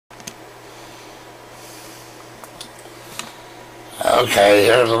Okay,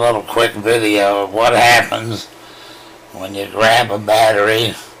 here's a little quick video of what happens when you grab a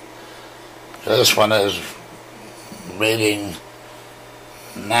battery. This one is reading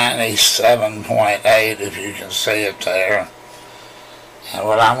 97.8 if you can see it there. And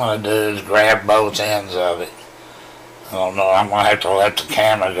what I'm going to do is grab both ends of it. I don't know, I'm going to have to let the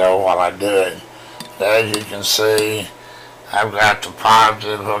camera go while I do it. But as you can see, I've got the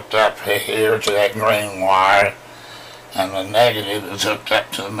positive hooked up here to that green wire, and the negative is hooked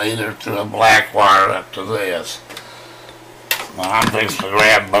up to the meter through a black wire up to this. Now I'm fixing to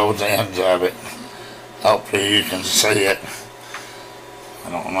grab both ends of it. Hopefully you can see it. I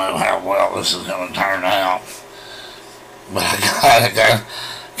don't know how well this is going to turn out, but I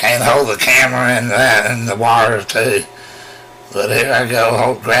can't hold the camera in that and the wires too. But here I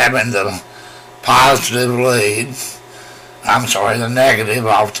go, grabbing the positive lead. I'm sorry, the negative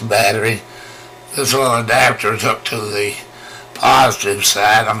off the battery. This little adapter is hooked to the positive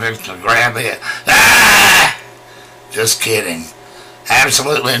side. I'm fixing to grab it. Ah! Just kidding.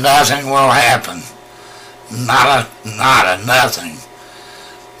 Absolutely nothing will happen. Not a nothing.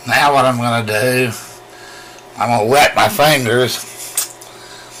 Now what I'm going to do, I'm going to wet my fingers.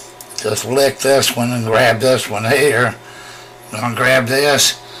 Just lick this one and grab this one here. I'm going to grab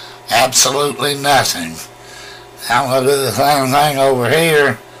this. Absolutely nothing. I'm going to do the same thing over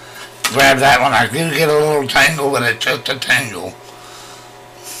here. Grab that one. I do get a little tingle, but it's just a tingle.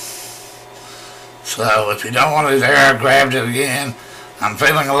 So if you don't want it there, I grabbed it again. I'm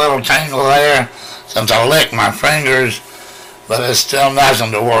feeling a little tingle there since I licked my fingers, but it's still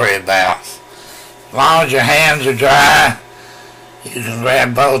nothing to worry about. As long as your hands are dry, you can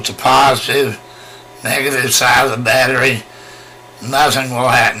grab both the positive, negative side of the battery. Nothing will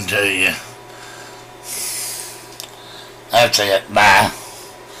happen to you. That's it. Bye.